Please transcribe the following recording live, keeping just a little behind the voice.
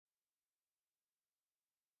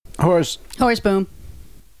Horse. Horse, boom.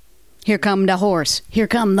 Here come the horse. Here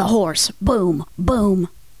come the horse. Boom, boom.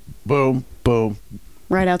 Boom, boom.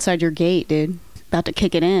 Right outside your gate, dude. About to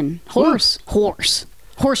kick it in. Horse. Horse.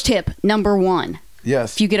 Horse tip number 1.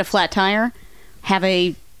 Yes. If you get a flat tire,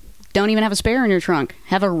 don't even have a spare in your trunk.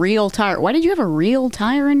 Have a real tire. Why did you have a real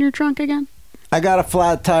tire in your trunk again? I got a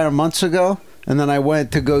flat tire months ago, and then I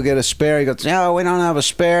went to go get a spare. He goes, "No, we don't have a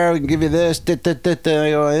spare. We can give you this." I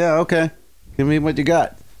go, "Yeah, okay. Give me what you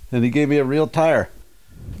got." And he gave me a real tire.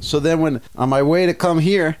 So then when on my way to come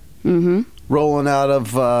here, rolling out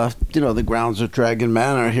of, the grounds of Dragon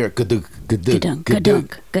Manor here, gadunk,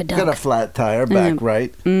 got a flat tire back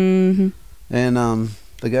right. Mm-hmm. And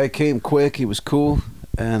the guy came quick. He was cool.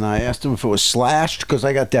 And I asked him if it was slashed because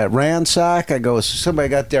I got that ransack. I go, somebody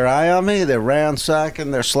got their eye on me? They're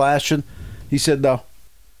ransacking, they're slashing. He said, no.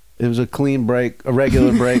 It was a clean break, a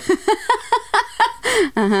regular break.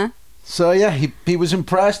 So, yeah, he was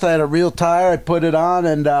impressed. I had a real tire. I put it on,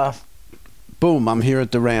 and boom, I'm here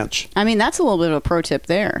at the ranch. I mean, that's a little bit of a pro tip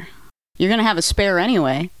there. You're going to have a spare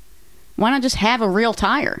anyway. Why not just have a real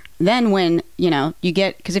tire? Then when, you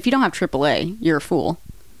get... Because if you don't have AAA, you're a fool.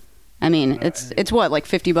 I mean, it's what, like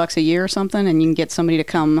 $50 a year or something, and you can get somebody to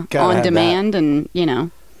come on demand and,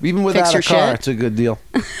 even without fix your a car, shit. It's a good deal.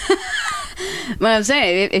 But I'm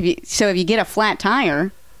saying, if you get a flat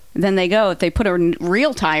tire, then if they put a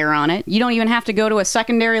real tire on it, you don't even have to go to a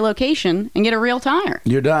secondary location and get a real tire.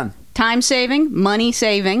 You're done. Time saving, money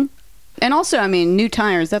saving. And also, I mean, new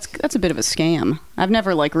tires, that's a bit of a scam. I've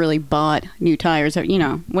never, really bought new tires.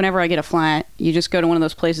 Whenever I get a flat, you just go to one of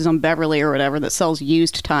those places on Beverly or whatever that sells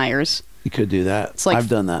used tires. You could do that. It's like I've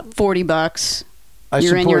done that. $40.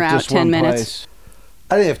 You're in, you're out, 10 minutes. Place.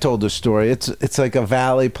 I think I've told this story. It's like a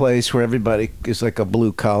valley place where everybody is like a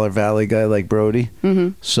blue-collar valley guy like Brody. Mm-hmm.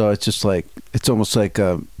 So it's just it's almost like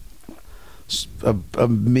a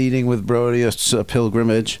meeting with Brody, a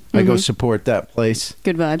pilgrimage. Mm-hmm. I go support that place.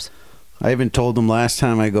 Good vibes. I even told them last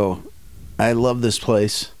time, I go, I love this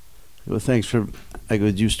place. I go, thanks for, I go,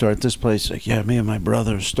 did you start this place? Like, yeah, me and my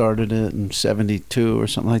brother started it in 72 or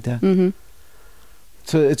something like that. Mm-hmm.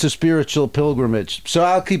 It's a spiritual pilgrimage. So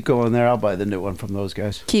I'll keep going there. I'll buy the new one from those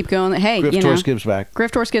guys. Keep going. Hey, Grift Horse gives back.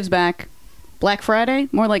 Grift Horse gives back. Black Friday,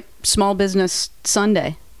 more like Small Business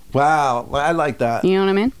Sunday. Wow, I like that. You know what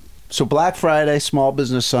I mean? So Black Friday, Small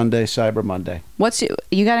Business Sunday, Cyber Monday.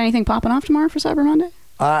 You got anything popping off tomorrow for Cyber Monday?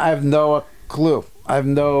 I have no clue. I have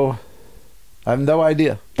no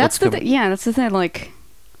idea. That's the thing. Yeah, that's the thing.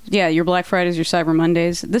 Your Black Fridays, your Cyber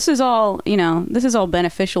Mondays. This is all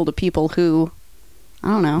beneficial to people who, I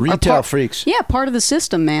don't know, retail freaks. Yeah, part of the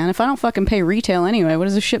system, man. If I don't fucking pay retail anyway, what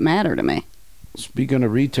does this shit matter to me? Speaking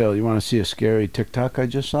of retail, you want to see a scary TikTok I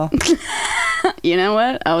just saw? You know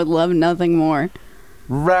what? I would love nothing more.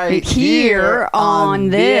 Right here on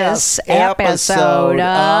this episode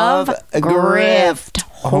of Grift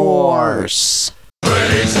Horse.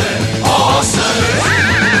 Crazy, awesome.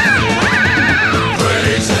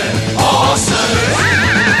 Crazy, awesome.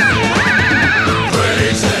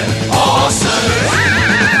 Crazy, awesome.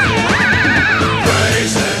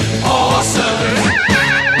 Crazy, awesome.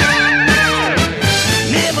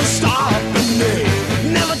 Never stop and they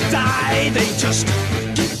never die. They just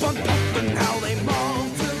keep on popping how they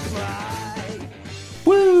multiply.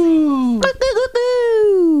 Woo!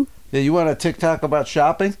 Yeah, you want a TikTok about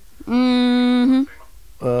shopping? Mm-hmm.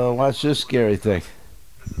 Watch this scary thing.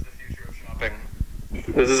 This is the future of shopping.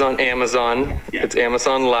 This is on Amazon. It's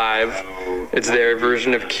Amazon Live. It's their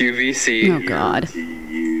version of QVC. Oh, God.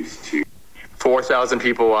 4,000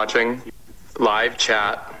 people watching. Live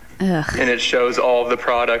chat. Ugh. And it shows all of the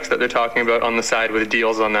products that they're talking about on the side with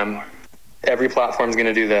deals on them. Every platform's going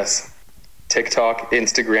to do this. TikTok,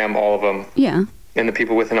 Instagram, all of them. Yeah. And the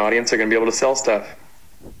people with an audience are going to be able to sell stuff.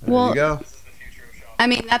 There you go. I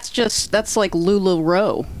mean, that's like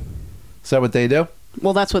LuLaRoe. Is that what they do?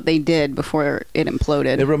 Well, that's what they did before it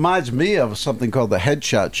imploded. It reminds me of something called the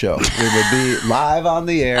Headshot Show. It would be live on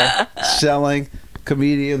the air selling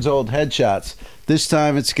comedians' old headshots. This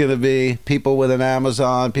time it's going to be people with an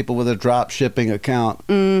Amazon, people with a drop shipping account.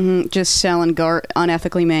 Mm-hmm. Just selling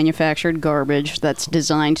unethically manufactured garbage that's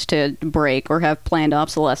designed to break or have planned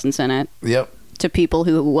obsolescence in it. Yep. To people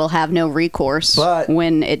who will have no recourse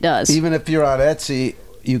when it does. Even if you're on Etsy,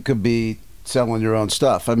 you could be selling your own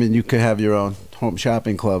stuff. I mean, you could have your own home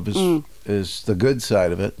shopping club is the good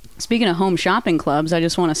side of it. Speaking of home shopping clubs, I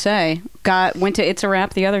just want to say, went to It's a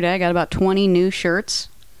Wrap the other day. Got about 20 new shirts.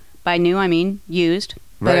 By new, I mean used.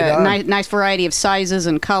 But right nice variety of sizes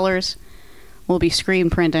and colors. We'll be screen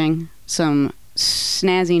printing some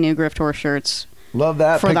snazzy new Grift Horse shirts. Love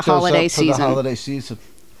that. For the holiday season. For the holiday season.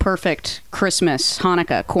 perfect Christmas,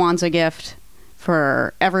 Hanukkah, Kwanzaa gift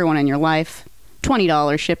for everyone in your life.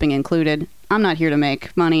 $20 shipping included. I'm not here to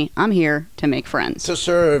make money. I'm here to make friends. To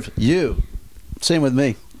serve you. Same with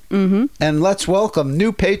me. Mm-hmm. And let's welcome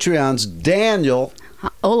new Patreons, Daniel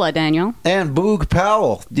Hola, Daniel. and Boog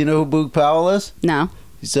Powell. Do you know who Boog Powell is? No.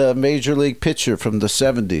 He's a major league pitcher from the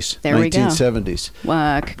 70s. There we go. 1970s.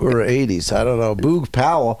 Or 80s. I don't know. Boog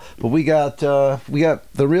Powell. But we got the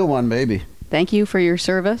real one, maybe. Thank you for your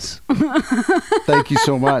service. Thank you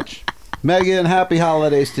so much. Megan, happy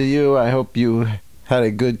holidays to you. I hope you had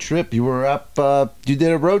a good trip. You were up, you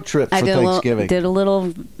did a road trip for Thanksgiving. Did a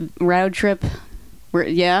little road trip.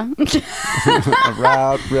 Yeah.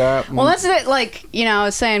 Well, that's it. Like, I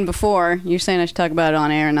was saying before, you're saying I should talk about it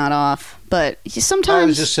on air, not off. But sometimes... I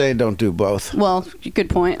was just saying don't do both. Well, good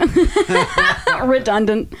point.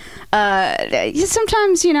 Redundant.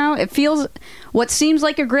 Sometimes, it feels... What seems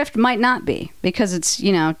like a grift might not be. Because it's,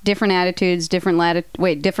 different attitudes, different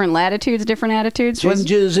latitudes, different attitudes?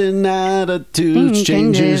 Changes in attitudes,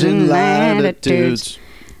 changes in latitudes.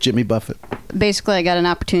 Jimmy Buffett. Basically, I got an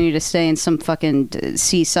opportunity to stay in some fucking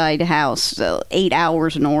seaside house 8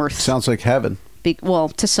 hours north. Sounds like heaven. Well,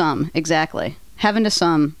 to some, exactly. Heaven to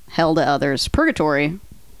some, hell to others. Purgatory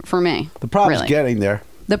for me. The problem's really. Getting there.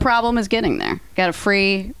 The problem is getting there. Got a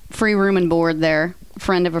free room and board there.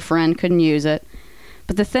 Friend of a friend, couldn't use it.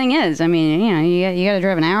 But the thing is, I mean, you got to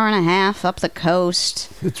drive an hour and a half up the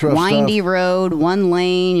coast. It's rough windy stuff. Road, one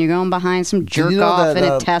lane. You're going behind some jerk off in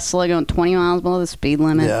a Tesla going 20 miles below the speed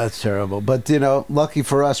limit. Yeah, it's terrible. But, lucky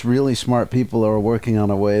for us, really smart people are working on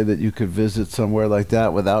a way that you could visit somewhere like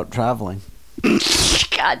that without traveling.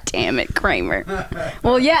 God damn it, Kramer.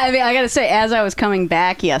 Well, yeah, I mean, I got to say, as I was coming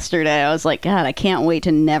back yesterday, I was like, God, I can't wait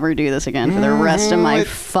to never do this again for the rest of my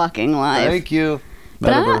fucking life. Thank you.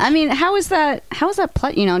 But I mean, how is that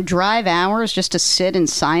drive hours just to sit in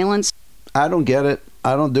silence? I don't get it.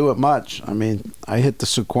 I don't do it much. I mean, I hit the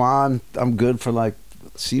Sequan. I'm good for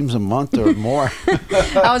seems a month or more.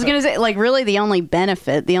 I was going to say, really the only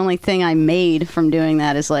benefit, the only thing I made from doing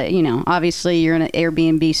that is obviously you're in an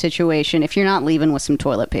Airbnb situation. If you're not leaving with some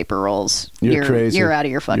toilet paper rolls, you're crazy. You're out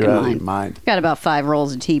of your fucking You're out mind. of your mind. Got about 5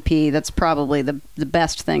 rolls of TP. That's probably the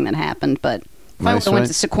best thing that happened, but... If I went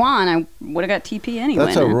to Sequan, I would have got TP anyway.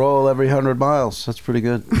 That's a roll every 100 miles. That's pretty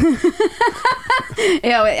good.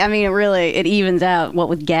 Yeah, I mean, it evens out, what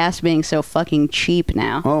with gas being so fucking cheap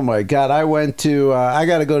now. Oh, my God. I went to, I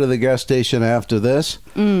got to go to the gas station after this.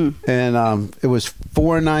 And it was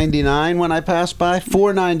 $4.99 when I passed by.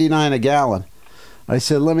 $4.99 a gallon. I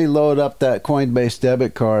said, let me load up that Coinbase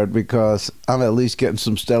debit card because I'm at least getting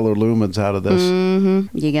some stellar lumens out of this.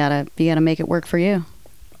 Mm-hmm. You gotta make it work for you.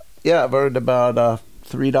 Yeah, I've earned about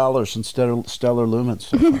 $3 in stellar lumens.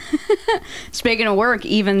 So Speaking of work,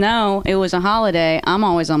 even though it was a holiday, I'm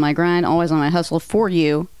always on my grind, always on my hustle for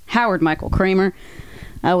you, Howard Michael Kramer.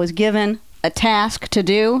 I was given a task to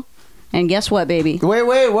do, and guess what, baby? Wait,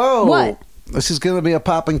 whoa. What? This is going to be a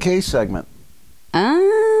pop and case segment.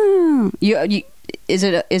 Oh. Is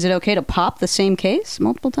it okay to pop the same case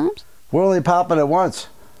multiple times? We're only popping it once.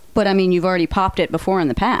 But, I mean, you've already popped it before in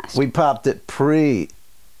the past. We popped it pre-op.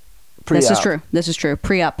 This is true.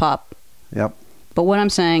 Pre-op pop. Yep. But what I'm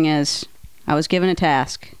saying is, I was given a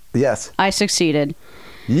task. Yes. I succeeded.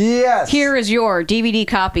 Yes. Here is your DVD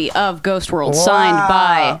copy of Ghost World, signed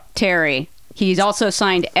by Terry. He's also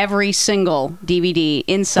signed every single DVD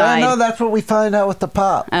inside. No, that's what we find out with the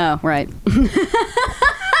pop. Oh, right.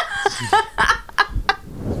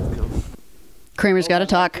 Kramer's got to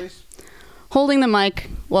talk. Holding the mic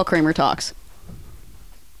while Kramer talks.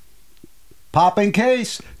 Pop and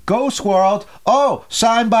case. Ghost World. Oh,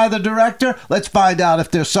 signed by the director? Let's find out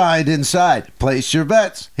if they're signed inside. Place your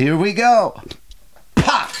bets. Here we go.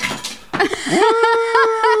 Pop!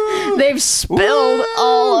 They've spilled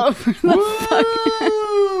all over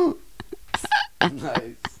the fucking...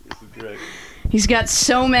 Nice. This is great. He's got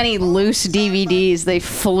so many loose DVDs, they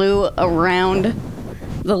flew around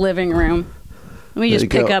the living room. Let me just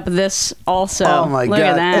pick up this also. Oh, my Look God.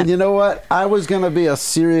 at that. And you know what? I was going to be a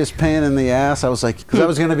serious pain in the ass. I was like, because I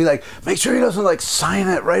was going to be like, make sure he doesn't sign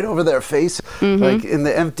it right over their face, in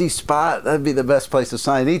the empty spot. That'd be the best place to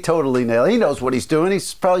sign. He totally nailed it. He knows what he's doing.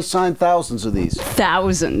 He's probably signed thousands of these.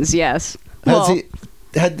 Thousands, yes.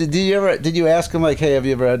 Did you ask him, hey, have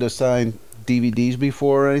you ever had to sign DVDs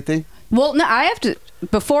before or anything? Well, no, I have to.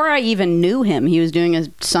 Before I even knew him, he was doing a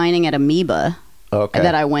signing at Amoeba. Okay.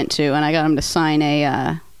 That I went to, and I got him to sign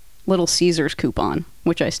a Little Caesars coupon,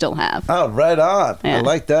 which I still have. Oh, right on. Yeah. I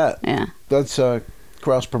like that. Yeah. That's a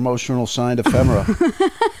cross-promotional signed ephemera.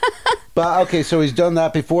 But okay, so he's done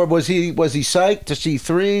that before. Was he psyched to see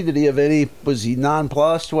 3? Did he have any? Was he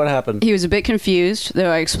nonplussed? What happened? He was a bit confused.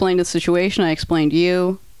 Though I explained the situation, I explained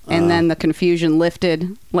you, and then the confusion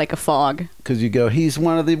lifted like a fog. Because you go, he's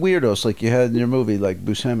one of the weirdos like you had in your movie, like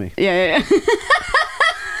Buscemi. Yeah.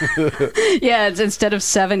 Yeah, it's instead of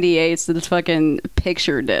 78s, it's fucking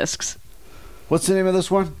picture discs. What's the name of this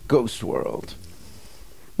one? Ghost World.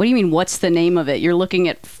 What do you mean, what's the name of it? You're looking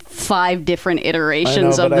at 5 different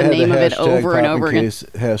iterations I know, of but the I had name of it hashtag over and over again.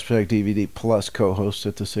 Hashtag DVD plus co-host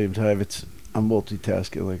at the same time. I'm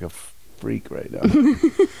multitasking like a freak right now.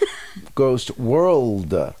 Ghost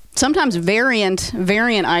World. Sometimes variant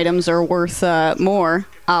items are worth more,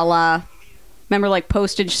 a la, remember like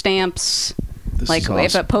postage stamps? This Like is if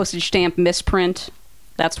awesome. a postage stamp misprint,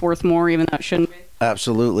 that's worth more even though it shouldn't be.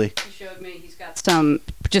 Absolutely. He showed me he's got some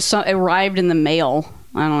arrived in the mail.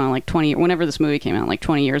 I don't know, like 20, whenever this movie came out, like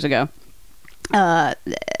 20 years ago.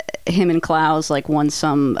 Him and Klaus like won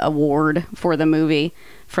some award for the movie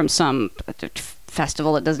from some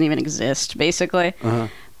festival that doesn't even exist, basically. Uh-huh.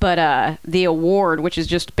 But the award, which is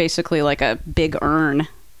just basically like a big urn,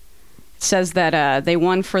 says that they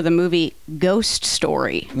won for the movie Ghost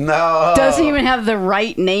Story. No. Doesn't even have the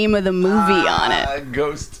right name of the movie on it.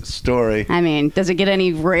 Ghost Story. I mean, does it get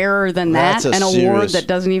any rarer than that? That's a An award serious-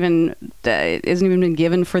 that isn't even been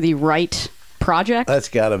given for the right project? That's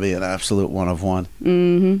got to be an absolute one of one.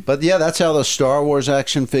 Mm-hmm. But yeah, that's how the Star Wars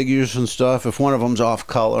action figures and stuff. If one of them's off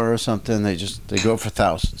color or something, they go for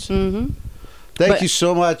thousands. Mm-hmm. Thank you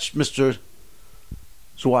so much, Mr.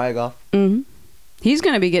 Zweigel. Mm-hmm. He's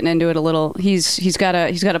going to be getting into it a little. He's got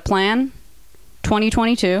a plan.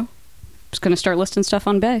 2022. He's going to start listing stuff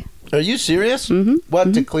on Bay. Are you serious? Mm-hmm.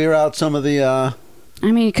 What, to clear out some of the...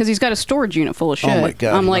 I mean, because he's got a storage unit full of shit. Oh my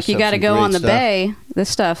God, I'm he like, must you have got to some go great on the stuff. Bay. This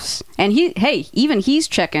stuff's, and even he's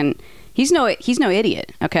checking. He's no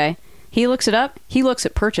idiot. Okay, he looks it up. He looks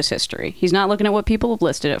at purchase history. He's not looking at what people have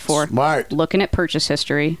listed it for. Smart. Looking at purchase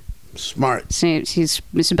history. Smart. He's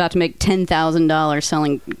about to make $10,000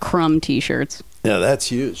 selling Crumb T-shirts. Yeah, that's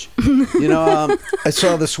huge. I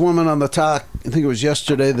saw this woman on the talk, I think it was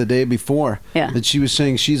yesterday, the day before, Yeah. that she was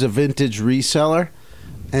saying she's a vintage reseller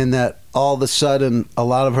and that all of a sudden a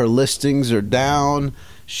lot of her listings are down.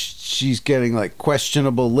 She's getting like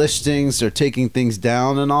questionable listings. They're taking things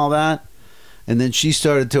down and all that. And then she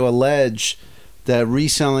started to allege that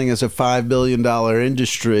reselling is a $5 billion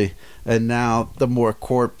industry and now the more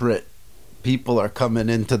corporate people are coming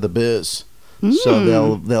into the biz.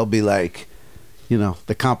 So they'll be like,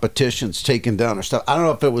 the competition's taking down her stuff. I don't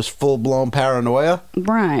know if it was full-blown paranoia.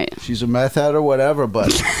 Right. She's a meth head or whatever, but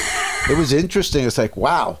it was interesting. It's like,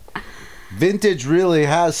 wow, vintage really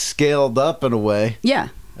has scaled up in a way. Yeah.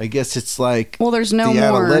 I guess it's like, Well, there's no the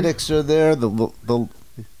more. analytics are there.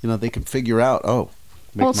 They can figure out.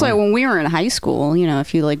 Make Well, it's money. like when we were in high school.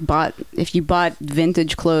 If you bought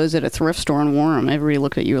vintage clothes at a thrift store and wore them, everybody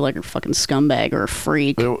looked at you like a fucking scumbag or a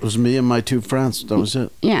freak. It was me and my 2 friends. That was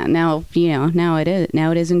it. Yeah, now it is.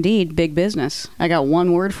 Now it is indeed big business. I got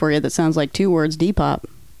one word for you that sounds like 2 words: Depop.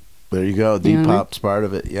 There you go. You know what I mean? Depop's part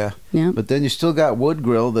of it. Yeah. Yeah. But then you still got Wood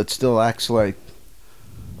Grill that still acts like.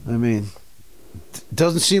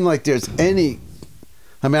 Doesn't seem like there's any.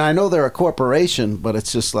 I know they're a corporation, but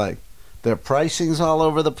it's just like their pricing's all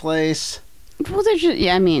over the place. Well, they're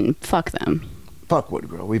just. Fuck them. Fuck Wood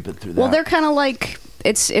Grill. We've been through that. Well, they're kind of like.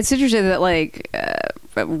 It's interesting that like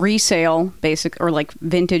resale, or like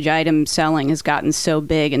vintage item selling has gotten so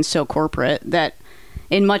big and so corporate that,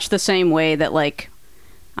 in much the same way that like.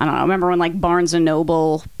 I don't know. Remember when like Barnes and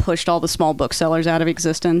Noble pushed all the small booksellers out of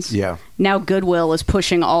existence? Yeah. Now Goodwill is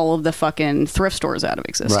pushing all of the fucking thrift stores out of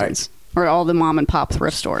existence. Or all the mom and pop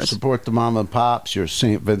thrift stores. Support the mom and pops, your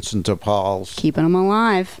St. Vincent de Paul's, Keeping them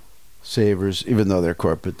alive. Savers. Even though they're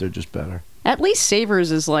corporate, they're just better. At least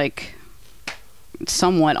Savers is like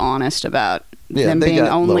somewhat honest about Yeah, them they being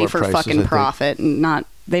got only lower for prices, I fucking think. profit and not.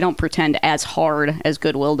 They don't pretend as hard as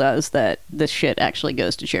Goodwill does that this shit actually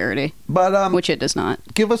goes to charity, But which it does not.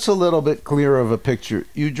 give us a little bit clearer of a picture.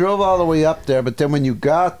 You drove all the way up there, but then when you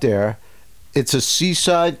got there, it's a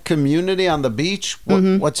seaside community on the beach.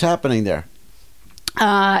 What's happening there?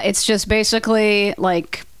 It's just basically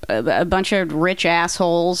like a bunch of rich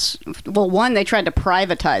assholes. Well, one, they tried to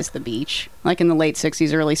privatize the beach, like in the late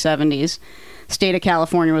 60s, early 70s. State of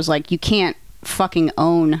California was like, you can't fucking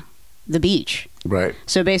own the beach. Right.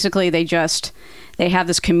 So basically they have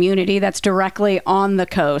this community that's directly on the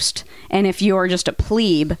coast, and if you're just a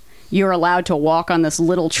plebe, you're allowed to walk on this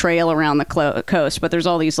little trail around the coast, but there's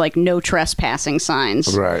all these like no trespassing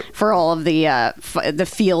signs Right. for all of the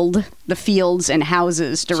fields and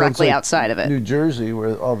houses directly like outside of it. New Jersey,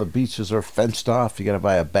 where all the beaches are fenced off. You got to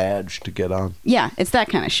buy a badge to get on. Yeah, it's that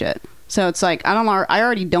kind of shit. So it's like I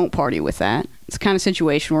already don't party with that. It's the kind of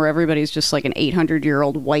situation where everybody's just like an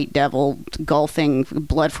 800-year-old white devil golfing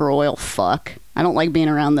blood for oil fuck. I don't like being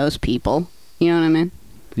around those people. You know what I mean?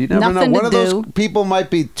 You never Nothing know. to One of do. those people might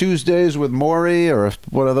be Tuesdays with Maury or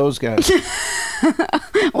one of those guys.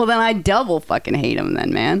 Well, then I double fucking hate him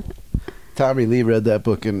then, man. Tommy Lee read that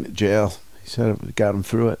book in jail. He said it got him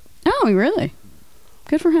through it. Oh, really?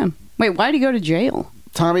 Good for him. Wait, why did he go to jail?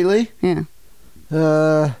 Tommy Lee? Yeah.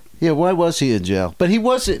 Yeah, why was he in jail? But he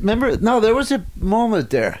wasn't. Remember? No, there was a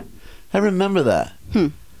moment there. I remember that.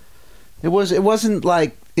 It wasn't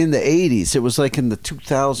like in the 80s. It was like in the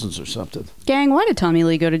 2000s or something. Gang, why did Tommy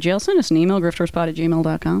Lee go to jail? Send us an email,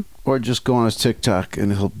 grifterspot@gmail.com. Or just go on his TikTok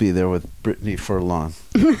and he'll be there with Brittany Furlan.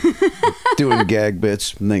 Doing gag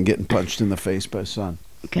bits and then getting punched in the face by son.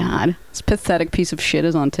 God, this pathetic piece of shit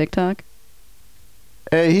is on TikTok.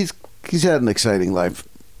 Hey, he's had an exciting life.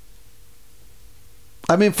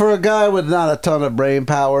 I mean, for a guy with not a ton of brain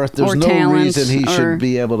power, there's Or no talents, reason he or- should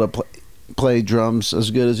be able to play drums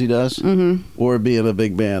as good as he does, or be in a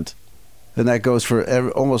big band. And that goes for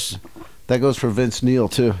that goes for Vince Neil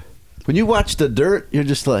too. When you watch The Dirt, you're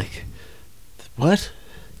just like, what?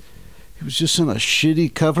 He was just in a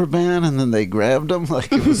shitty cover band, and then they grabbed him.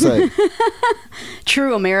 Like it was like,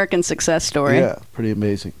 True American success story. yeah, pretty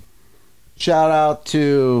amazing. Shout out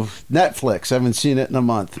to Netflix. I haven't seen it in a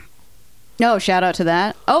month. No, shout out to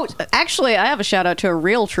that. Oh, actually, I have a shout out to a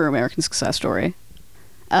real true American success story.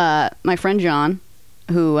 My friend John,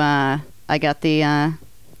 who I got the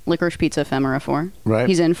licorice pizza ephemera for. Right.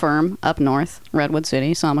 He's infirm up north, Redwood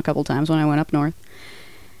City. Saw him a couple times when I went up north.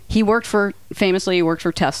 He worked for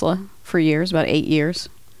Tesla for years, about 8 years.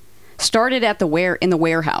 Started at in the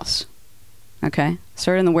warehouse. Okay.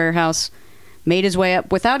 Started in the warehouse, made his way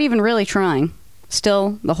up without even really trying.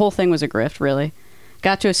 Still, the whole thing was a grift, really.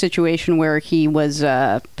 Got to a situation where he was,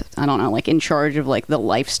 I don't know, like in charge of like the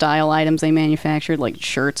lifestyle items they manufactured, like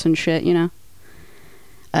shirts and shit, you know.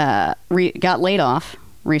 Got laid off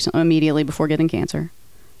immediately before getting cancer.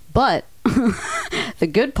 But the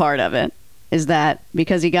good part of it is that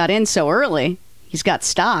because he got in so early, he's got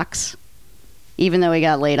stocks, even though he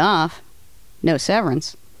got laid off, no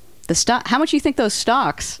severance. How much do you think those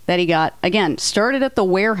stocks that he got, again, started at the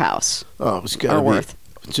warehouse, Oh, it's are got to worth?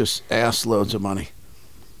 be just ass loads of money.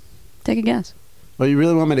 Take a guess. Well, you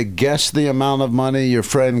really want me to guess the amount of money your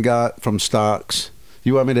friend got from stocks?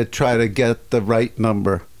 You want me to try to get the right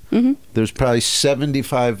number? Mm-hmm. There's probably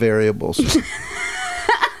 75 variables.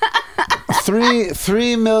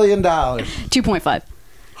 $3 million. 2.5.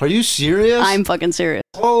 Are you serious? I'm fucking serious.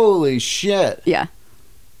 Holy shit! Yeah.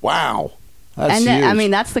 Wow, that's And huge. I mean,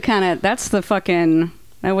 that's the fucking,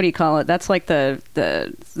 what do you call it? That's like the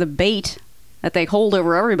bait that they hold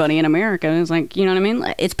over everybody in America. It's like, you know what I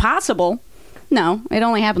mean? It's possible. No, it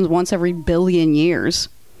only happens once every billion years.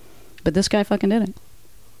 But this guy fucking did it.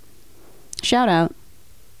 Shout out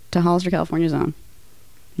to Hollister, California's own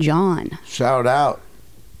John. Shout out!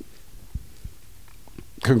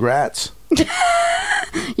 Congrats.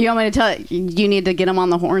 You want me to tell you need to get him on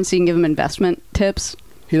the horn so you can give him investment tips?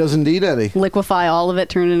 He doesn't need any. Liquefy all of it,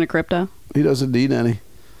 turn it into crypto? He doesn't need any.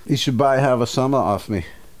 He should buy Have a Summer off me.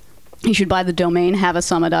 You should buy the domain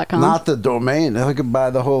haveasumma.com. Not the domain. I could buy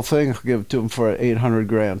the whole thing. I'll give it to him for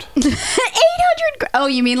 $800,000. 800. Oh,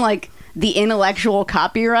 you mean like the intellectual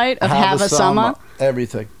copyright of Have a Summer?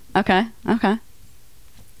 Everything. Okay.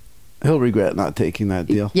 He'll regret not taking that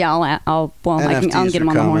deal. Yeah, I'll get NFTs him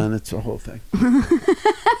are on the horn. coming. It's a whole thing.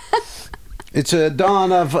 It's a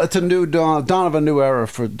dawn of a new era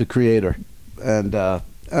for the creator, and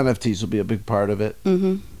NFTs will be a big part of it.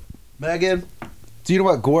 Mm-hmm. Megan, do you know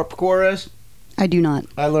what Gorpcore is? I do not.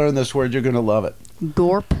 I learned this word. You're gonna love it.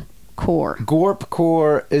 Gorp core.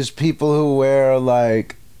 Gorpcore is people who wear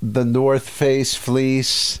like the North Face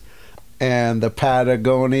fleece and the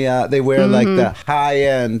Patagonia. They wear like the high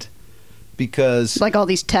end because Like all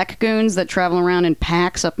these tech goons that travel around in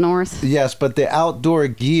packs up north. yes, but the outdoor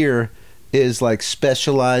gear is like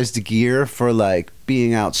specialized gear for like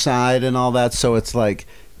being outside and all that. So it's like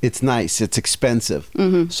it's nice, it's expensive.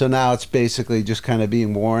 So now it's basically just kind of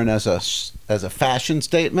being worn as a fashion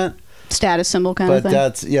statement. Status symbol kind of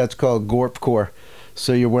But thing. it's called Gorpcore.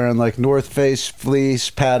 So you're wearing like North Face fleece,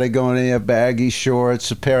 Patagonia baggy shorts,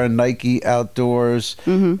 a pair of Nike outdoors,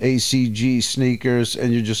 ACG sneakers,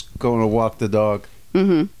 and you're just going to walk the dog.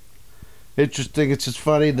 Mm-hmm. interesting. It's just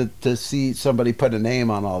funny to see somebody put a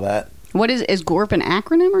name on all that. What is GORP an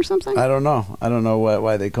acronym or something? I don't know. I don't know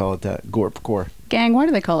why they call it that. GORP Core. Gang, why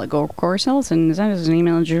do they call it GORP Core? Sell us and send us an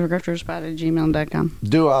email at grifterspot@gmail.com.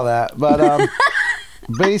 Do all that. But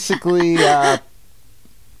basically,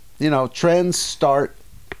 trends start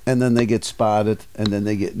and then they get spotted and then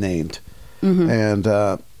they get named. Mm-hmm. And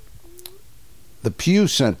the Pew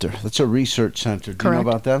Center, that's a research center. Do you know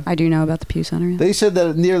about them? I do know about the Pew Center. Yeah. They said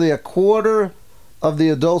that nearly a quarter of the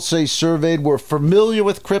adults they surveyed were familiar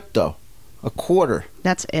with crypto. A quarter.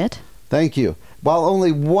 That's it? Thank you. While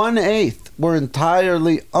only 1/8 were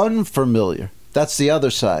entirely unfamiliar. That's the other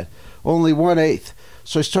side. Only 1/8.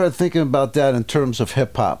 So I started thinking about that in terms of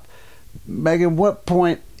hip-hop. Megan, what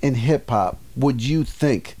point in hip-hop would you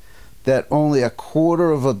think that only a quarter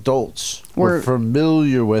of adults were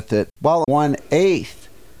familiar with it, while 1/8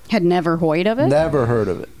 had never heard of it? Never heard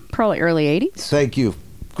of it. Probably early 80s. Thank you.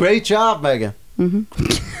 Great job, Megan. Mm-hmm.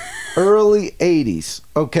 Early 80s.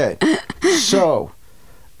 Okay. So,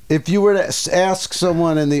 if you were to ask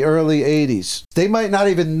someone in the early 80s, they might not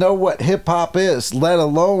even know what hip-hop is, let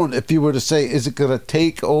alone if you were to say, is it going to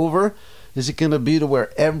take over? Is it going to be to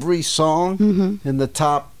where every song in the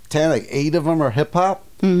top 10, like 8 of them are hip-hop?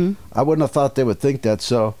 Mm-hmm. I wouldn't have thought they would think that.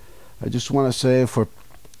 So, I just want to say for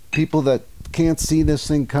people that can't see this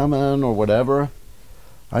thing coming or whatever,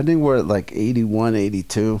 I think we're at like 81,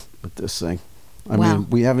 82 with this thing. I mean,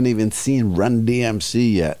 we haven't even seen Run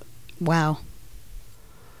DMC yet. Wow.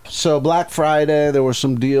 So Black Friday, there were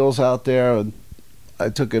some deals out there, and I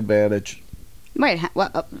took advantage. Wait,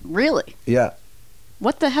 what, really? Yeah.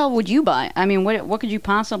 What the hell would you buy? I mean, what could you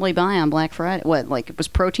possibly buy on Black Friday? What, like, was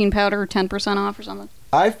protein powder 10% off or something?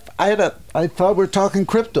 I thought we were talking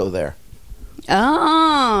crypto there.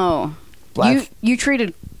 Oh. You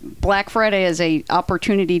treated Black Friday as a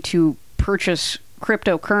opportunity to purchase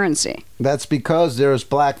cryptocurrency. That's because there's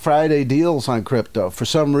Black Friday deals on crypto. For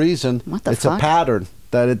some reason, it's a pattern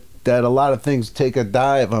that a lot of things take a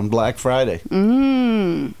dive on Black Friday.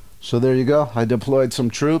 So there you go. I deployed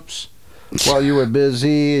some troops while you were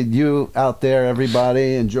busy, and you out there,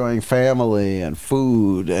 everybody enjoying family and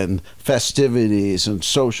food and festivities and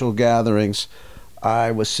social gatherings.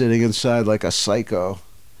 I was sitting inside like a psycho.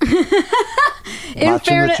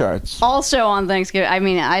 Watching the charts. Also on Thanksgiving, I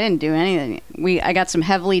mean, I didn't do anything. I got some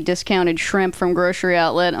heavily discounted shrimp from Grocery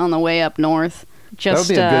Outlet on the way up north. That would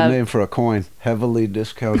be a good name for a coin. Heavily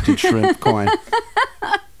discounted shrimp coin.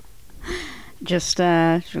 Just,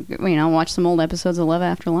 watch some old episodes of Love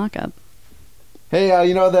After Lockup. Hey,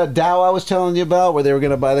 you know that Dow I was telling you about where they were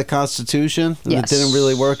going to buy the Constitution? And yes. It didn't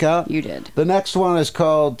really work out? You did. The next one is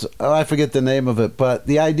called, I forget the name of it, but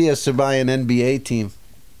the idea is to buy an NBA team.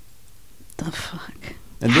 The fuck?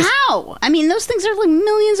 How? I mean, those things are like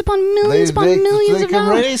millions upon millions upon millions of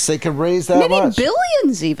dollars. They can raise that Maybe much.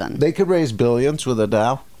 Billions even. They could raise billions with a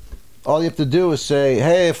Dow. All you have to do is say,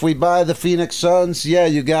 hey, if we buy the Phoenix Suns, yeah,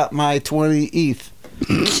 you got my 20 ETH.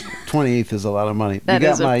 20 ETH is a lot of money. That you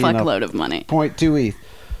got is a fuckload of money. 0.2 ETH.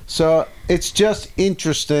 So it's just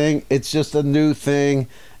interesting. It's just a new thing.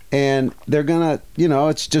 And they're going to,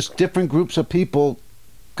 it's just different groups of people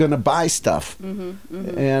going to buy stuff.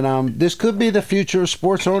 And this could be the future of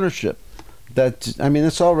sports ownership.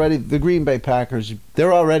 It's already, the Green Bay Packers,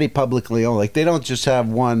 they're already publicly owned. Like, they don't just have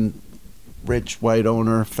one rich white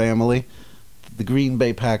owner family. The Green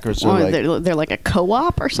Bay Packers are they're like a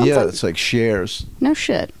co-op or something? Yeah, it's like shares. No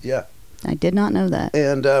shit. Yeah. I did not know that.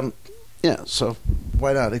 And, so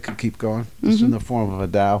why not? It could keep going. It's in the form of a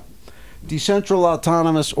DAO. Decentralized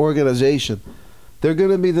Autonomous Organization. They're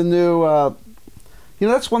going to be the new...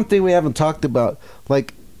 that's one thing we haven't talked about.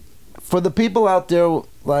 Like, for the people out there,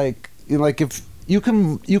 if you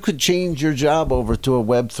could change your job over to a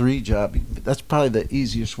Web3 job, that's probably the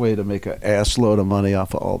easiest way to make an ass load of money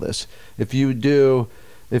off of all this. If you do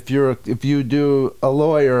a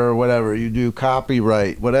lawyer or whatever, you do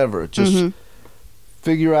copyright, whatever, just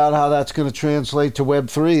figure out how that's going to translate to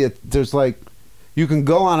Web3. You can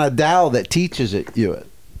go on a DAO that teaches you.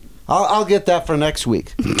 I'll get that for next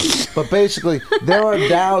week. But basically, there are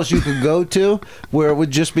DAOs you can go to where it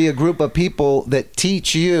would just be a group of people that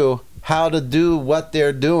teach you how to do what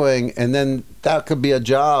they're doing, and then that could be a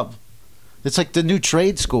job. It's like the new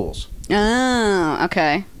trade schools. Oh,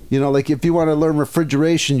 okay. Like if you want to learn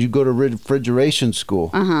refrigeration, you go to refrigeration school.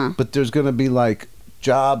 But there's going to be like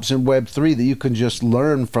jobs in Web3 that you can just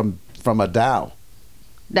learn from a DAO.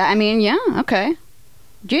 Yeah, okay.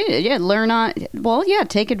 Yeah, learn on. Well, yeah,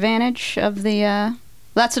 take advantage of the.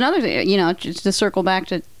 That's another thing. Just to circle back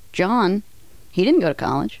to John, he didn't go to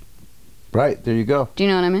college. Right, there you go. Do you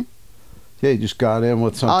know what I mean? Yeah, you just got in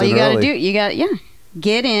with something. All you got to do,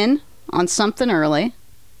 get in on something early,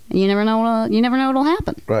 and you never know. You never know what'll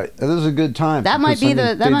happen. Right. And this is a good time. That might be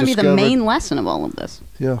because, the main lesson of all of this.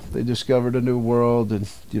 Yeah, they discovered a new world, and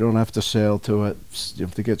you don't have to sail to it. You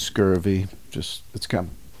have to get scurvy. Just it's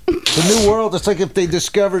coming. The new world. It's like if they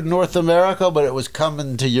discovered North America, but it was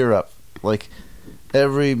coming to Europe. Like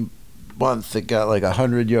every month, it got like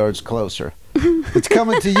 100 yards closer. It's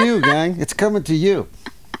coming to you, gang. It's coming to you.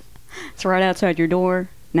 It's right outside your door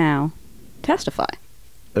now. Testify.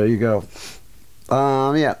 There you go.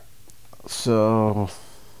 Yeah. So,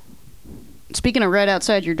 Speaking of right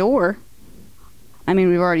outside your door, I mean,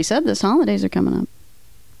 we've already said this. Holidays are coming up.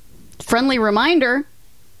 Friendly reminder: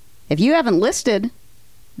 if you haven't listed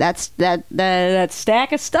that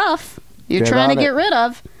stack of stuff you're trying to get rid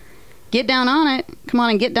of, get down on it. Come on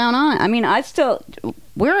and get down on it. I mean,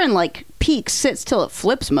 we're in like peak sits till it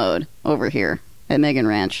flips mode over here at Megan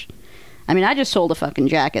Ranch. I mean, I just sold a fucking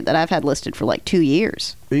jacket that I've had listed for like 2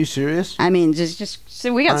 years. are you serious? I mean, just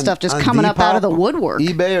so we got stuff just on coming up out of the Depop? woodwork.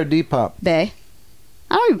 eBay or Depop? Bay.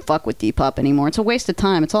 I don't even fuck with Depop anymore. It's a waste of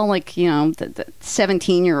time. It's all like, the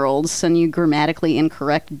 17-year-olds send you grammatically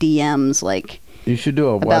incorrect DMs like You should do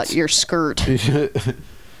about your skirt.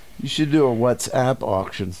 You should do a WhatsApp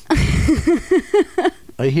auction.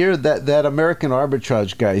 I hear that American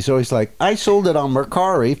arbitrage guy, he's always like, I sold it on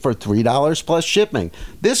Mercari for $3 plus shipping.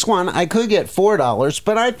 This one I could get $4,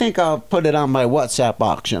 but I think I'll put it on my WhatsApp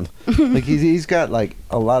auction. Like he's got like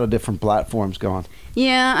a lot of different platforms going.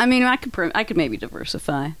 Yeah, I mean, I could maybe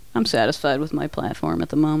diversify. I'm satisfied with my platform at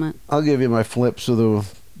the moment. I'll give you my flips of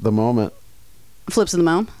the moment. Flips of the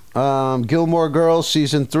moment. Gilmore Girls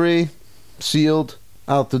season 3, sealed,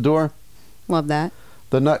 out the door. Love that.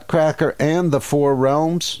 The Nutcracker and the Four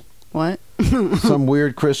Realms. What? Some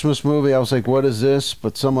weird Christmas movie. I was like, what is this?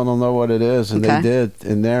 But someone will know what it is. And Okay. they did.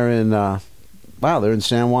 And they're in, they're in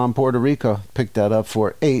San Juan, Puerto Rico. Picked that up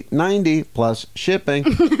for $8.90 plus shipping.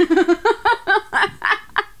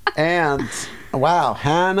 And, wow,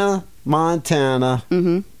 Hannah Montana.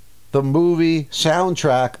 Mm-hmm. The movie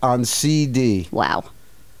soundtrack on CD. Wow.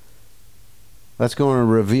 That's going to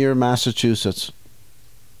Revere, Massachusetts.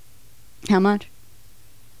 How much?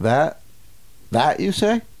 That you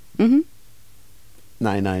say? Mm-hmm.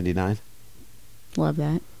 $9.99. Love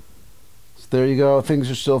that. So there you go. Things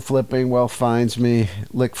are still flipping. Well, finds me.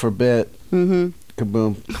 Lick for bit. Mm-hmm.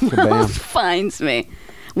 Kaboom. Kabam. Finds me.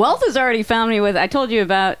 Wealth has already found me with. Did I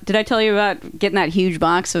tell you about getting that huge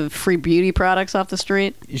box of free beauty products off the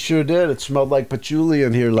street? You sure did. It smelled like patchouli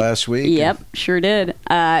in here last week. Yep, sure did.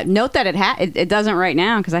 Note that it doesn't right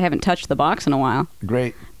now because I haven't touched the box in a while.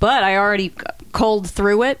 Great. But I already cold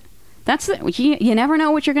through it. You never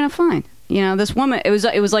know what you're gonna find. This woman. It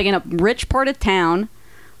was like in a rich part of town.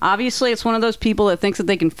 Obviously, it's one of those people that thinks that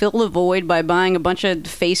they can fill the void by buying a bunch of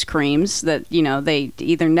face creams that they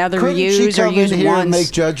either never Couldn't use she or come use in here once. and make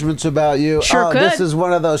judgments about you? Sure This could. is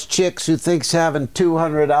one of those chicks who thinks having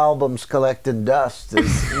 200 albums collecting dust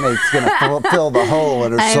is going to fill the hole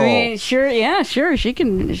in her soul. I mean, sure, yeah, sure. She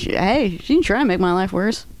can try and make my life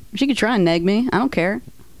worse. She could try and neg me. I don't care.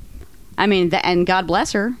 I mean, and God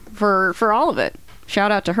bless her for all of it.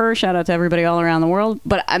 Shout out to her. Shout out to everybody all around the world.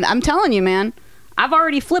 But I'm telling you, man, I've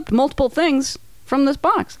already flipped multiple things from this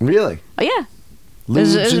box. Really? Oh, yeah.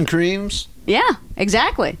 Lubes and creams? Yeah,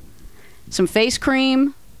 exactly. Some face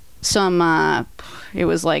cream. Some, it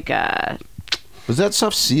was like, Was that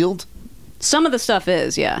stuff sealed? some of the stuff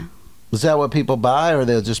is, yeah. Is that what people buy, or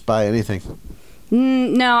they'll just buy anything?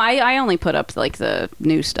 No, I only put up like the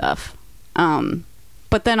new stuff.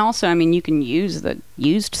 But then also, I mean, you can use the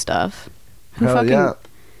used stuff. Who Hell yeah.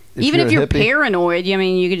 Even if you're you're a hippie. paranoid, I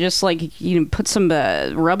mean, you could just put some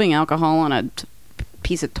rubbing alcohol on a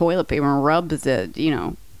piece of toilet paper and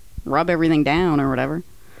rub everything down or whatever.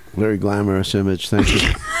 Very glamorous image. Thank you.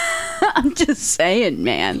 I'm just saying,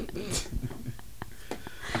 man.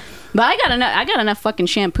 But I got enough fucking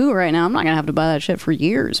shampoo right now. I'm not gonna have to buy that shit for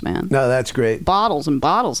years, man. No, that's great. Bottles and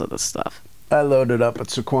bottles of this stuff. I loaded up at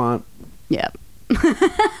Sequant. Yeah.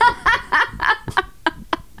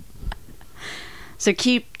 So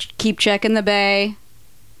keep checking the Bay,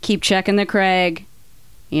 keep checking the Craig.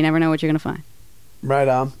 You never know what you're gonna find. Right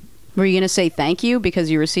on. Were you gonna say thank you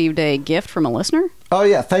because you received a gift from a listener? Oh,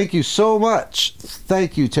 yeah. Thank you so much.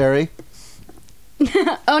 Thank you, Terry.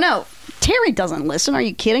 Oh no, Terry doesn't listen. Are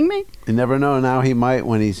you kidding me? You never know. Now he might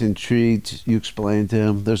when he's intrigued. You explain to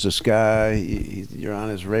him, there's this guy, you're on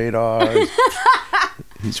his radar.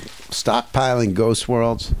 He's stockpiling ghost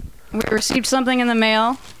worlds. We received something in the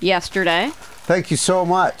mail yesterday. Thank you so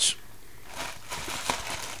much.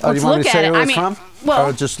 Let's do you want me look to say at who it. it's from? Well,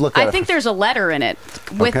 or just look at I it? think there's a letter in it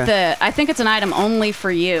with Okay. I think it's an item only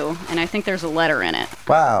for you, and I think there's a letter in it.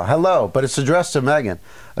 Wow, hello, but it's addressed to Megan.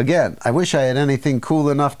 Again, I wish I had anything cool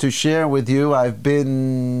enough to share with you. I've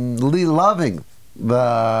been loving the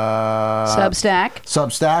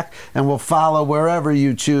Substack. and we'll follow wherever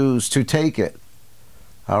you choose to take it.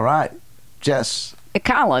 All right, Jess,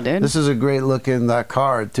 Ikala, dude. this is a great looking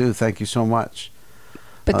card too. Thank you so much.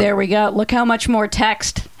 But there we go. Look how much more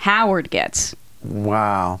text Howard gets.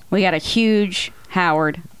 Wow. We got a huge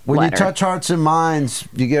Howard When letter. you touch hearts and minds,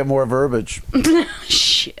 you get more verbiage.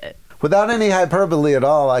 Shit. Without any hyperbole at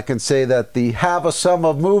all, I can say that the Have a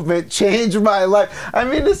Summer movement changed my life. I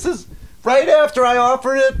mean, this is right after I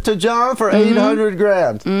offered it to John for $800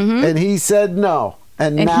 grand, and he said no.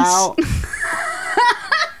 And now,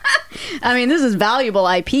 I mean, this is valuable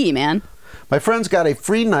IP, man. my friends got a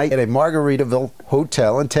free night at a Margaritaville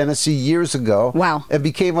hotel in Tennessee years ago. Wow. And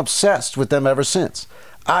became obsessed with them ever since.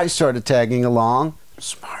 I started tagging along.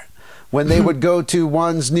 Smart. When they would go to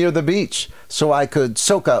ones near the beach so I could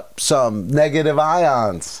soak up some negative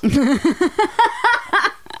ions.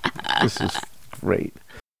 This is great.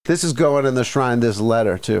 This is going in the shrine, this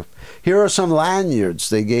letter, too. Here are some lanyards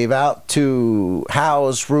they gave out to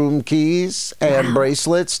house room keys and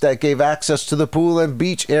bracelets that gave access to the pool and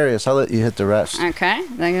beach areas. I'll let you hit the rest. Okay.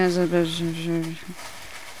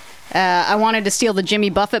 I wanted to steal the Jimmy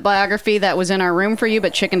Buffett biography that was in our room for you,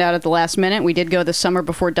 but chickened out at the last minute. We did go this summer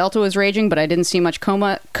before Delta was raging, but I didn't see much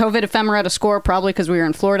COVID ephemera to score, probably because we were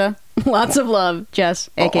in Florida. Lots of love, Jess,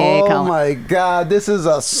 a.k.a. Oh, Colin. my God. This is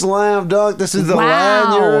a slam dunk. This is the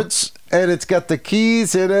Wow. lanyards, and it's got the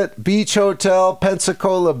keys in it. Beach Hotel,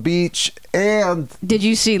 Pensacola Beach, and Did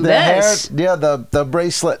you see the this? the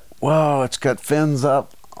bracelet. Whoa, it's got fins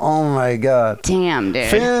up. Oh, my God. Damn, dude.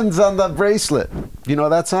 Fins on the bracelet. You know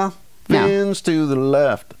that song? No. Fins to the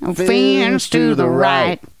left. Fins to the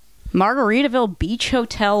right. Margaritaville Beach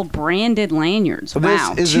Hotel branded lanyards. This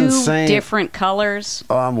Wow. is 2 insane. different colors.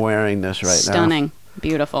 Oh, I'm wearing this right now. Stunning.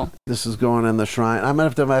 Beautiful. This is going in the shrine. I'm going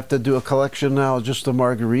to have to do a collection now of just the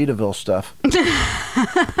Margaritaville stuff.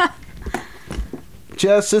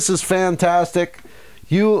 Jess, this is fantastic.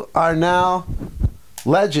 You are now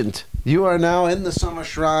legend. You are now in the Summer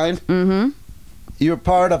Shrine. Mm-hmm. You're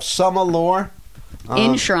part of Summer lore.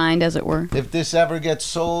 Enshrined, as it were. If this ever gets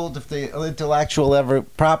sold, if the intellectual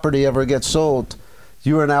property ever gets sold,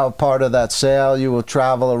 you are now a part of that sale. You will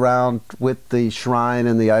travel around with the shrine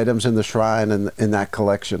and the items in the shrine and in that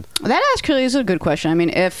collection. That actually is a good question. I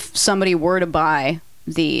mean, if somebody were to buy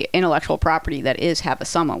the intellectual property that is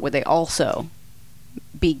Havasumma, would they also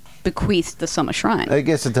be bequeathed the Summa Shrine? I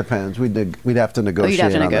guess it depends. We'd have to Oh, negotiate. you'd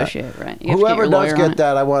have to on that. negotiate, right? You have to Whoever your does lawyer on get it.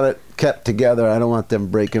 that, I want it kept together. I don't want them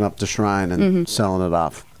breaking up the shrine and Mm-hmm. selling it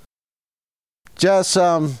off. Just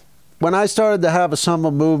when I started to have a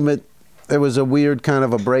summer movement, it was a weird kind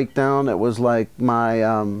of a breakdown. It was like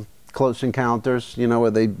my Close Encounters,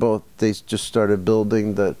 where they just started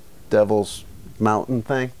building the Devil's Mountain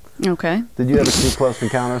thing. Okay. Did you ever see Close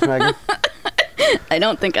Encounters, Megan? I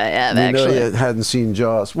don't think I have, You actually. know you hadn't seen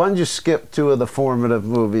Jaws. Why don't you skip 2 of the formative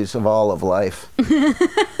movies of all of life?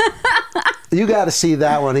 You got to see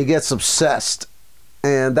that one. He gets obsessed.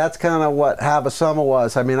 And that's kind of what Have a Summer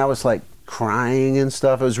was. I mean, I was like crying and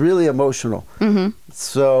stuff. It was really emotional. Mm-hmm.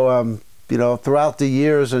 So, throughout the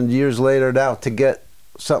years and years later now, to get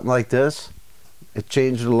something like this, it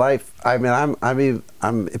changed the life. I mean,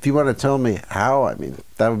 I'm. If you want to tell me how, I mean,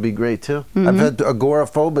 that would be great too. Mm-hmm. I've had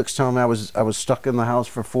agoraphobics tell me I was stuck in the house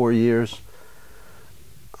for 4 years.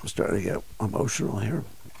 I'm starting to get emotional here.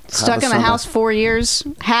 Stuck in the house 4 years.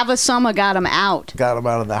 Havasumma got him out. Got him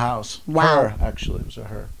out of the house. Wow. Her, actually, it was a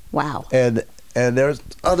her. Wow. And there's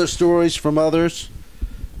other stories from others.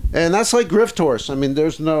 And that's like Grift Horse. I mean,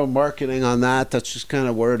 there's no marketing on that. That's just kind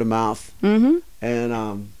of word of mouth. Mm-hmm.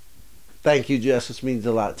 And thank you, Jess. This means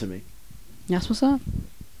a lot to me. That's what's up.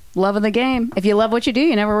 Love of the game. If you love what you do,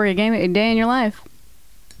 you never worry a day in your life.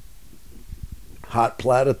 Hot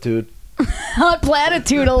platitude. Hot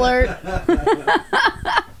platitude alert.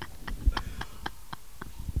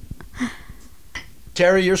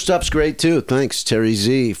 Terry, your stuff's great too. Thanks, Terry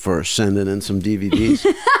Z, for sending in some DVDs.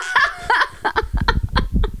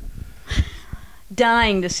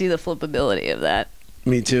 Dying to see the flippability of that.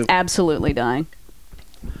 Me too. Absolutely dying.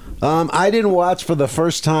 I didn't watch for the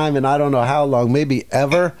first time in I don't know how long, maybe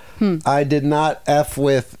ever. I did not F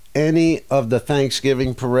with any of the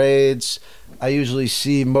Thanksgiving parades. I usually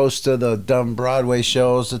see most of the dumb Broadway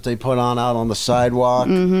shows that they put on out on the sidewalk.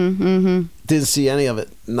 Mm-hmm. Mm-hmm. Didn't see any of it.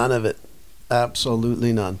 None of it.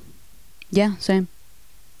 Absolutely none. Yeah, same.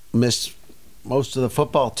 Missed most of the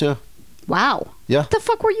football too. Wow. Yeah. What the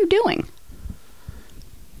fuck were you doing?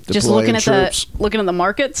 Just deploying looking at troops. the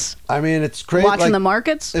markets, I mean, it's crazy. watching the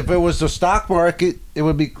markets. If it was the stock market, it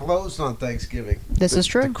would be closed on Thanksgiving. This is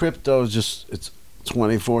true. The crypto is just, it's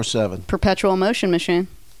 24/7. Perpetual motion machine.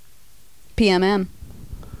 PMM.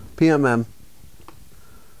 PMM.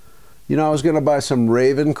 You know, I was going to buy some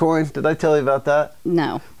Raven coin. Did I tell you about that?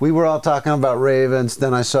 No. We were all talking about Ravens.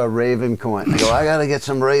 Then I saw Raven coin. I go, I got to get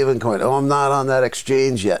some Raven coin. Oh, I'm not on that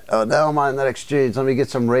exchange yet. Oh, now I'm on that exchange. Let me get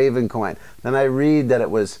some Raven coin. Then I read that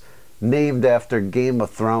it was named after Game of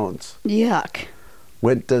Thrones. Yuck.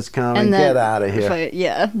 Winter's coming. And then, Get out of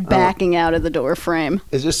here. backing out of the door frame.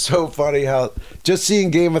 It's just so funny how just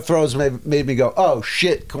seeing Game of Thrones made me go, oh,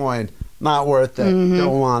 shit, coin. Not worth it. Mm-hmm.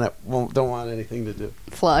 Don't want it. Don't want anything to do.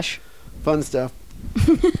 Flush. Fun stuff.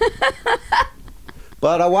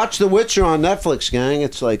 But I watched The Witcher on Netflix, gang.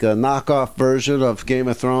 It's like a knockoff version of Game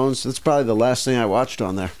of Thrones. That's probably the last thing I watched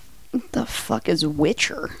on there. What the fuck is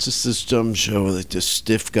Witcher? It's just this dumb show where like this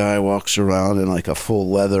stiff guy walks around in like a full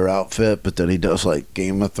leather outfit, but then he does like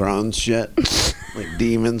Game of Thrones shit. Like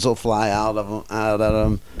demons will fly out at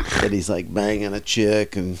him, and he's like banging a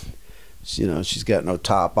chick, and you know she's got no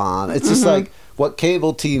top on. It's just like what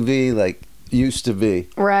cable TV like used to be,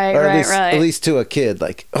 Right, or right. at least to a kid.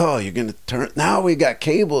 Like, oh, you're gonna turn now. We got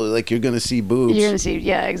cable. Like you're gonna see boobs. You're gonna see,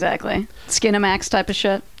 yeah, exactly. Skinamax type of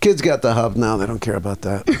shit. Kids got the hub now. They don't care about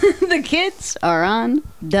that. The kids are on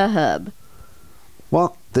the hub.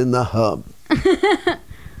 Walked in the hub.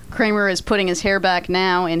 Kramer is putting his hair back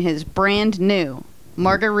now in his brand new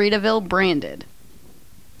Margaritaville branded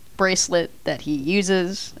bracelet that he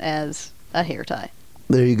uses as a hair tie.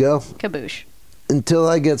 There you go. Kaboosh. Until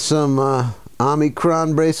I get some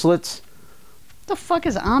Omicron bracelets. The fuck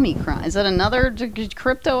is Omicron? Is that another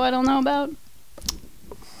crypto I don't know about?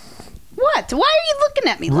 What? Why are you looking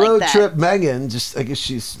at me like Road that? trip Megan, just I guess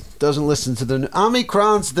she doesn't listen to the new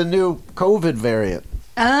Omicron's the new COVID variant.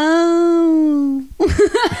 Oh.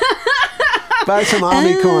 Buy some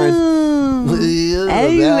Omicoin.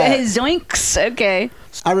 Zoinks. Okay.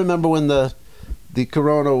 I remember when the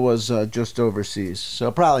corona was just overseas,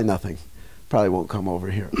 so probably nothing. Probably won't come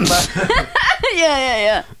over here. But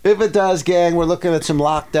Yeah. if it does, gang, we're looking at some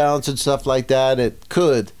lockdowns and stuff like that. It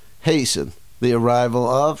could hasten the arrival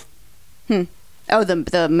of. Oh, the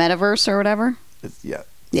metaverse or whatever? Yeah.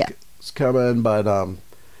 Yeah. It's coming, but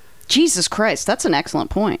Jesus Christ, that's an excellent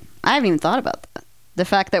point. I haven't even thought about that. The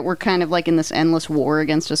fact that we're kind of like in this endless war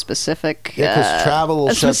against a specific, because travel will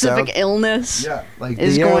a shut specific down. illness Like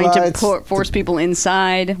is the going to airlines- force people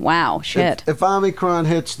inside. Wow, shit. If Omicron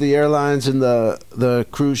hits, the airlines and the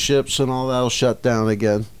cruise ships and all that will shut down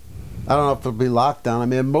again. I don't know if it'll be lockdown. I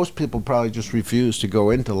mean, most people probably just refuse to go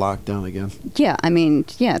into lockdown again. Yeah, I mean,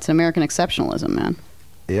 yeah, it's American exceptionalism, man.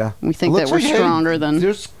 Yeah. We think Looks that we're like, hey, stronger than...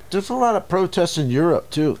 There's a lot of protests in Europe,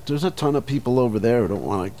 too. There's a ton of people over there who don't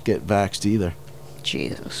want to get vaxxed either.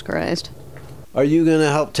 Jesus Christ. Are you going to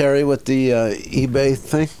help Terry with the eBay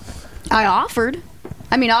thing? I offered.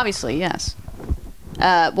 I mean, obviously, yes.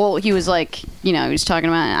 Well, he was like, he was talking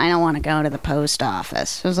about, I don't want to go to the post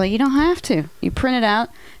office. I was like, you don't have to. You print it out.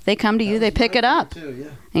 They come to you. They pick it up. Too,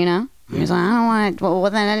 yeah. You know? He was like, I don't want it. Well,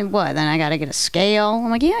 then what? Then I got to get a scale. I'm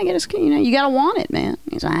like, yeah, I get a scale. You got to want it, man.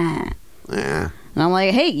 He's like, Yeah. And I'm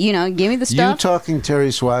like, hey, give me the stuff. You talking Terry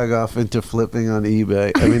Swagoff into flipping on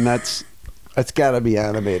eBay. I mean, that's got to be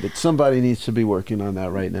animated. Somebody needs to be working on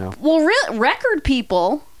that right now. Well, record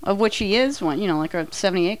people, of which he is one, like a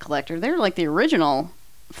 78 collector, they're like the original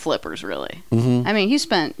flippers, really. Mm-hmm. I mean, he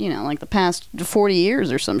spent, like the past 40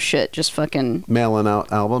 years or some shit just fucking... Mailing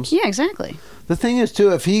out albums. Yeah, exactly. The thing is,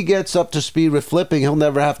 too, if he gets up to speed with flipping, he'll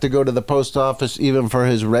never have to go to the post office even for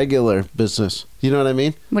his regular business. You know what I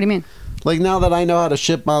mean? What do you mean? Like, now that I know how to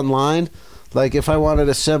ship online, like, if I wanted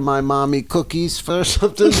to send my mommy cookies for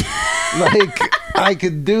something, like, I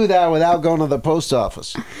could do that without going to the post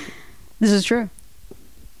office. This is true.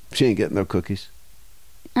 She ain't getting no cookies.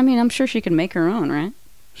 I mean, I'm sure she could make her own, right?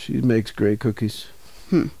 She makes great cookies.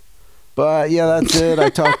 But, yeah, that's it. I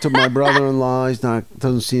talked to my brother-in-law. He's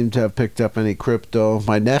doesn't seem to have picked up any crypto.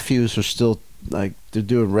 My nephews are still, like, they're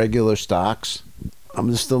doing regular stocks.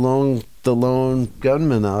 I'm just the lone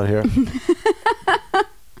gunman out here.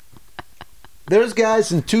 There's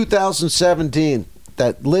guys in 2017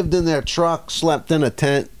 that lived in their truck, slept in a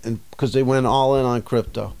tent, and because they went all in on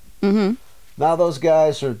crypto. Mm-hmm. Now those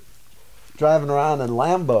guys are driving around in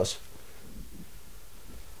Lambos.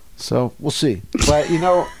 So we'll see. But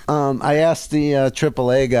I asked the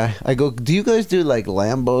AAA guy. I go, "Do you guys do like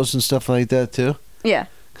Lambos and stuff like that too?" Yeah.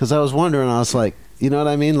 Because I was wondering. I was like, you know what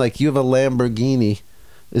I mean? Like you have a Lamborghini.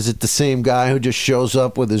 Is it the same guy who just shows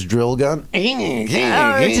up with his drill gun? Oh,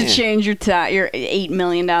 to change your tire, your $8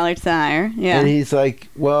 million tire. Yeah. And he's like,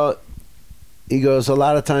 well, he goes, a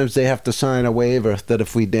lot of times they have to sign a waiver that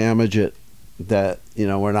if we damage it, that, you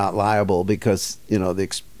know, we're not liable because, you know,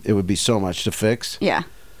 it would be so much to fix. Yeah.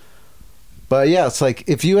 But yeah, it's like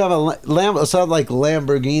if you have it's not like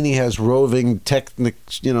Lamborghini has roving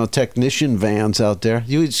technician vans out there.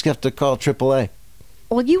 You just have to call AAA.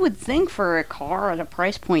 Well, you would think for a car at a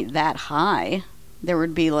price point that high, there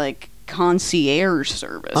would be like concierge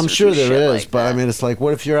service. I'm or sure some there shit is, like but that. I mean, it's like,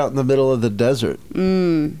 what if you're out in the middle of the desert?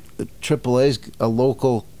 The AAA's a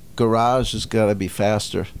local garage has got to be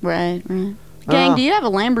faster. Right. Gang, do you have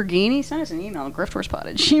a Lamborghini? Send us an email at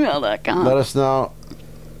grifthorspot@gmail.com. Let us know.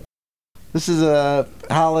 This is a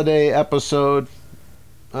holiday episode.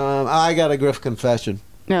 I got a Griff confession.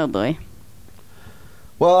 Oh boy.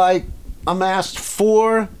 Well, I amassed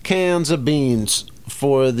 4 cans of beans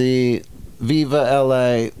for the Viva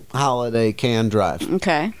LA holiday can drive.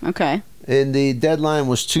 Okay. And the deadline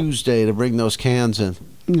was Tuesday to bring those cans in.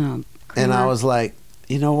 No. And I was like,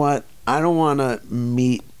 you know what? I don't want to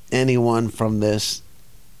meet anyone from this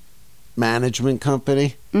management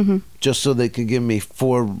company just so they could give me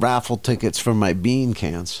 4 raffle tickets for my bean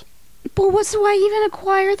cans. But why even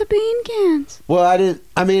acquire the bean cans? Well,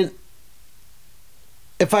 I mean,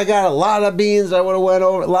 if I got a lot of beans, I would have went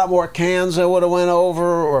over. A lot more cans, I would have went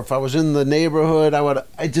over. Or if I was in the neighborhood,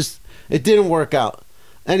 it didn't work out.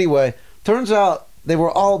 Anyway, turns out they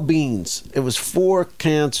were all beans. It was 4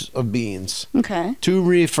 cans of beans. Okay. 2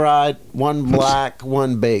 refried, 1 black,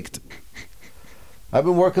 1 baked. I've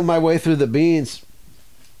been working my way through the beans.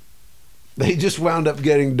 They just wound up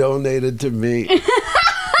getting donated to me.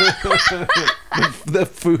 the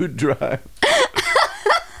food drive.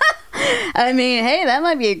 I mean, hey, that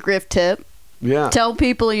might be a Griff tip. Yeah. Tell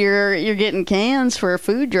people you're getting cans for a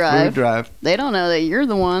food drive. Food drive. They don't know that you're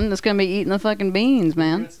the one that's going to be eating the fucking beans,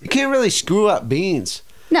 man. You can't really screw up beans.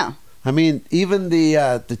 No. I mean, even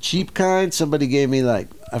the cheap kind, somebody gave me, like,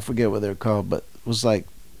 I forget what they're called, but it was like,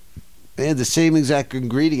 they had the same exact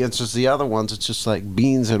ingredients as the other ones. It's just like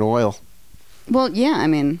beans and oil. Well, yeah, I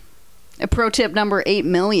mean, a pro tip number 8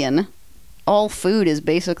 million, all food is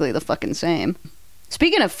basically the fucking same.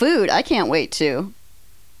 Speaking of food, I can't wait to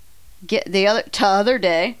get the other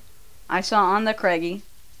day, I saw on the Craigie,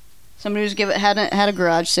 somebody was had a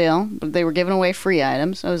garage sale, but they were giving away free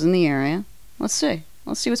items. I was in the area. Let's see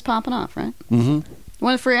what's popping off, right? Mm-hmm.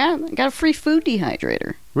 Want a free item? Got a free food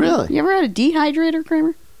dehydrator. Really? You ever had a dehydrator,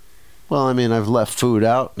 Kramer? Well, I mean, I've left food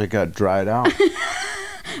out and it got dried out.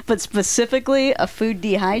 But specifically a food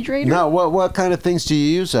dehydrator? No, what kind of things do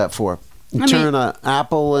you use that for? You turn an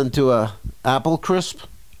apple into a apple crisp?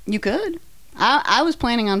 You could. I was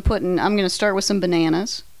planning on I'm going to start with some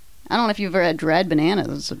bananas. I don't know if you've ever had dried bananas.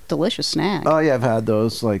 It's a delicious snack. Oh, yeah, I've had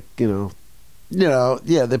those. Like, yeah,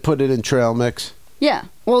 they put it in trail mix. Yeah.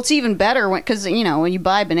 Well, it's even better because, when you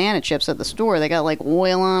buy banana chips at the store, they got, like,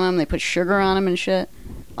 oil on them. They put sugar on them and shit.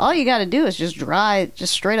 All you got to do is just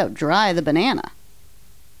straight up dry the banana.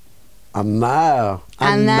 I know,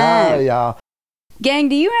 y'all. Gang,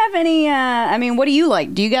 do you have any, what do you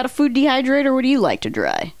like? Do you got a food dehydrator? What do you like to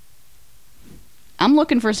dry? I'm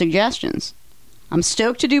looking for suggestions. I'm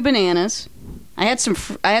stoked to do bananas. I had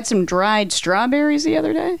some dried strawberries the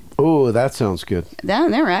other day. Oh, that sounds good. They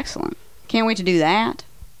were excellent. Can't wait to do that.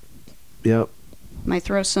 Yep. Might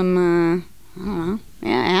throw some, I don't know,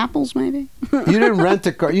 apples maybe. You didn't rent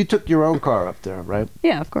a car. You took your own car up there, right?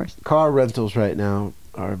 Yeah, of course. Car rentals right now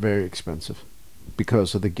are very expensive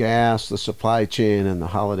because of the gas, the supply chain, and the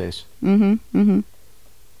holidays. Mm-hmm.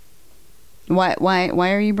 Why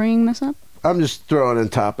are you bringing this up? I'm just throwing in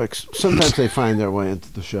topics. Sometimes they find their way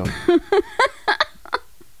into the show.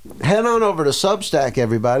 Head on over to Substack,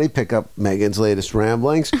 everybody. Pick up Megan's latest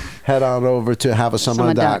ramblings. Head on over to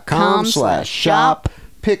haveasummer.com/shop.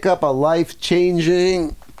 Pick up a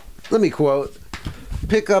life-changing, let me quote,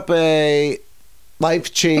 pick up a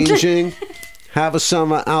life-changing Have a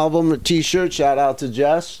Summer album t-shirt. Shout out to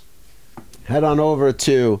Jess. Head on over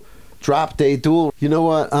to Drop Day Duel. You know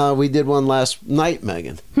what? We did one last night,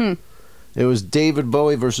 Megan. It was David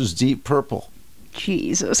Bowie versus Deep Purple.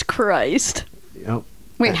 Jesus Christ. Yep.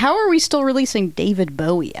 Wait, how are we still releasing David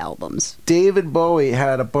Bowie albums? David Bowie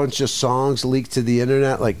had a bunch of songs leaked to the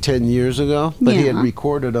internet like 10 years ago, but he had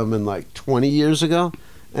recorded them in like 20 years ago.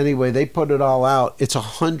 Anyway, they put it all out. It's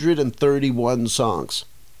 131 songs.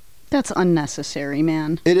 That's unnecessary,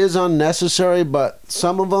 man. It is unnecessary, but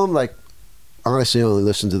some of them, like honestly only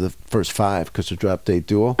listened to the first 5 because of Drop Date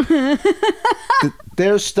Duel.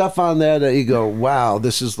 There's stuff on there that you go, wow,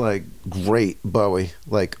 this is like great, Bowie.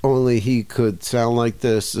 Like only he could sound like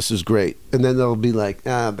this. This is great. And then there'll be like,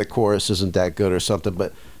 the chorus isn't that good or something.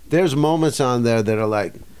 But there's moments on there that are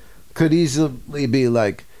like, could easily be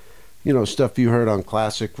like, you know, stuff you heard on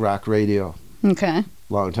classic rock radio. Okay.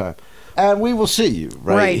 Long time. And we will see you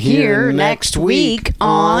Right here next week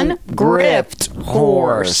on Grift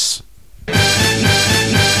Horse.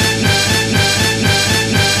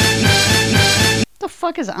 What the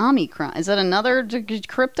fuck is Omicron? Is that another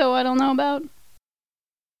crypto I don't know about?